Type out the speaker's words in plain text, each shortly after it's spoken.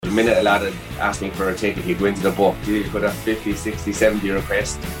The minute a lad asked me for a ticket, he'd go into the book. He could have 50, 60, 70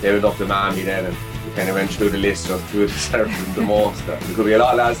 requests. They would up the mammy then, and we kind of went through the list of who deserved them the most. There could be a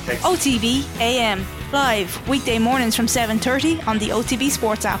lot of lads texting. OTB AM, live weekday mornings from 7:30 on the OTB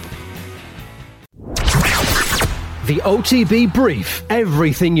Sports app. The OTB Brief.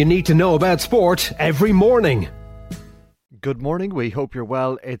 Everything you need to know about sport every morning. Good morning, we hope you're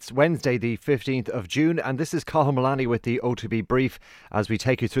well. It's Wednesday the 15th of June and this is Cathal Mullaney with the OTB Brief as we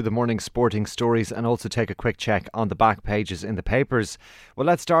take you through the morning's sporting stories and also take a quick check on the back pages in the papers. Well,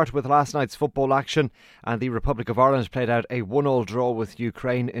 let's start with last night's football action, and the Republic of Ireland played out a 1-1 draw with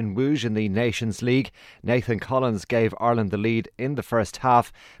Ukraine in Łódź in the Nations League. Nathan Collins gave Ireland the lead in the first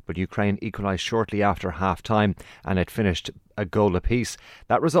half, but Ukraine equalised shortly after half time and it finished a goal apiece.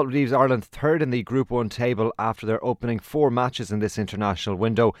 That result leaves Ireland third in the Group 1 table after their opening 4 matches in this international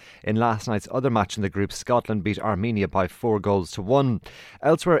window. In last night's other match in the group, Scotland beat Armenia by 4-1.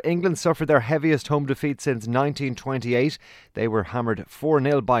 Elsewhere, England suffered their heaviest home defeat since 1928. They were hammered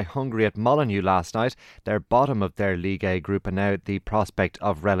 4-0 by Hungary at Molineux last night. They're bottom of their League A group and now the prospect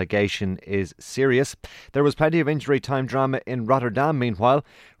of relegation is serious. There was plenty of injury time drama in Rotterdam meanwhile,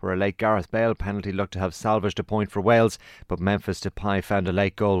 where a late Gareth Bale penalty looked to have salvaged a point for Wales, but Memphis Depay found a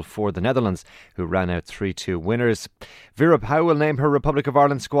late goal for the Netherlands, who ran out 3-2 winners. Vera Pauw will name her Republic of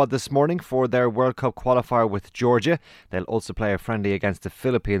Ireland squad this morning for their World Cup qualifier with Georgia. They'll also play a friendly against the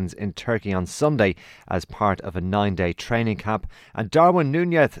Philippines in Turkey on Sunday as part of a 9-day training camp. And Darwin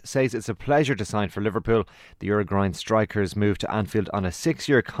Núñez says it's a pleasure to sign for Liverpool. The Uruguayan striker's move to Anfield on a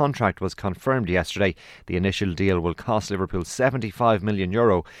 6-year contract was confirmed yesterday. The initial deal will cost Liverpool €75 million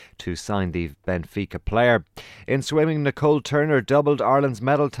to sign the Benfica player. In swimming, Nicole Turner doubled Ireland's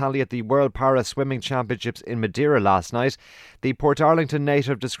medal tally at the World Para Swimming Championships in Madeira last night. The Portarlington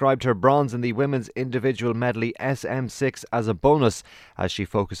native described her bronze in the women's individual medley SM6 as a bonus as she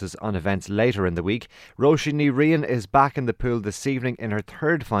focuses on events later in the week. Roisin Rian is back in the pool this evening in her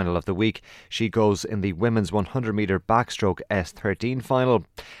third final of the week. She goes in the women's 100 metre backstroke S13 final.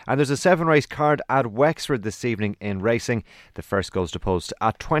 And there's a 7-race card at Wexford this evening in racing. The first goes to post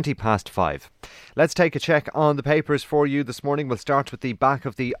at 5:20. Let's take a check on the papers for you this morning. We'll start with the back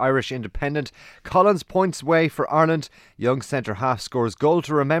of the Irish Independent. Collins points way for Ireland. Young centre-half scores goal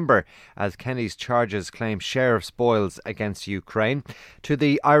to remember as Kenny's charges claim share of spoils against Ukraine. To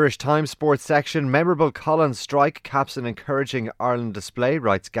the Irish Times sports section, memorable Collins strike caps an encouraging Ireland display,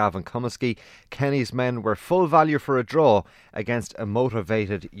 writes Gavin Cumiskey. Kenny's men were full value for a draw against a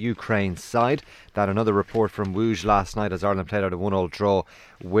motivated Ukraine side. That another report from Łódź last night as Ireland played out a 1-1 draw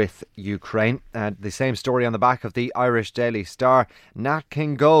with Ukraine. And the same story on the back of the Irish Daily Star. Nat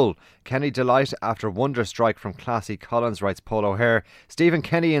King goal. Kenny delight after wonder strike from classy Collins, writes Paul O'Hare. Stephen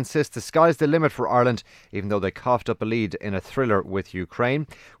Kenny insists the sky's the limit for Ireland, even though they coughed up a lead in a thriller with Ukraine.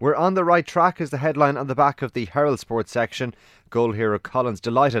 We're on the right track is the headline on the back of the Herald Sports section. Goal hero Collins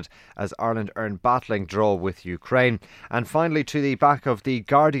delighted as Ireland earned battling draw with Ukraine. And finally to the back of the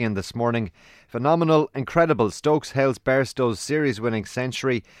Guardian this morning. Phenomenal, incredible. Stokes hails Bairstow's series-winning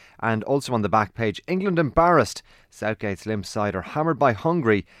century. And also on the back page, England embarrassed. Southgate's limp side are hammered by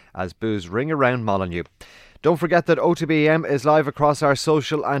Hungary as boos ring around Molineux. Don't forget that OTBM is live across our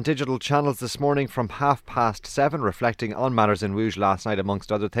social and digital channels this morning from 7:30, reflecting on matters in Łódź last night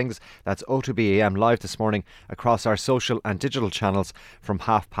amongst other things. That's OTBAM live this morning across our social and digital channels from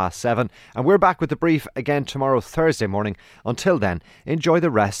 7:30. And we're back with the brief again tomorrow, Thursday morning. Until then, enjoy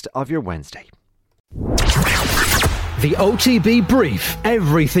the rest of your Wednesday. The OTB Brief.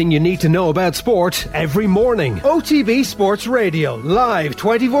 Everything you need to know about sport every morning. OTB Sports Radio. Live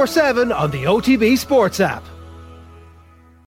 24/7 on the OTB Sports app.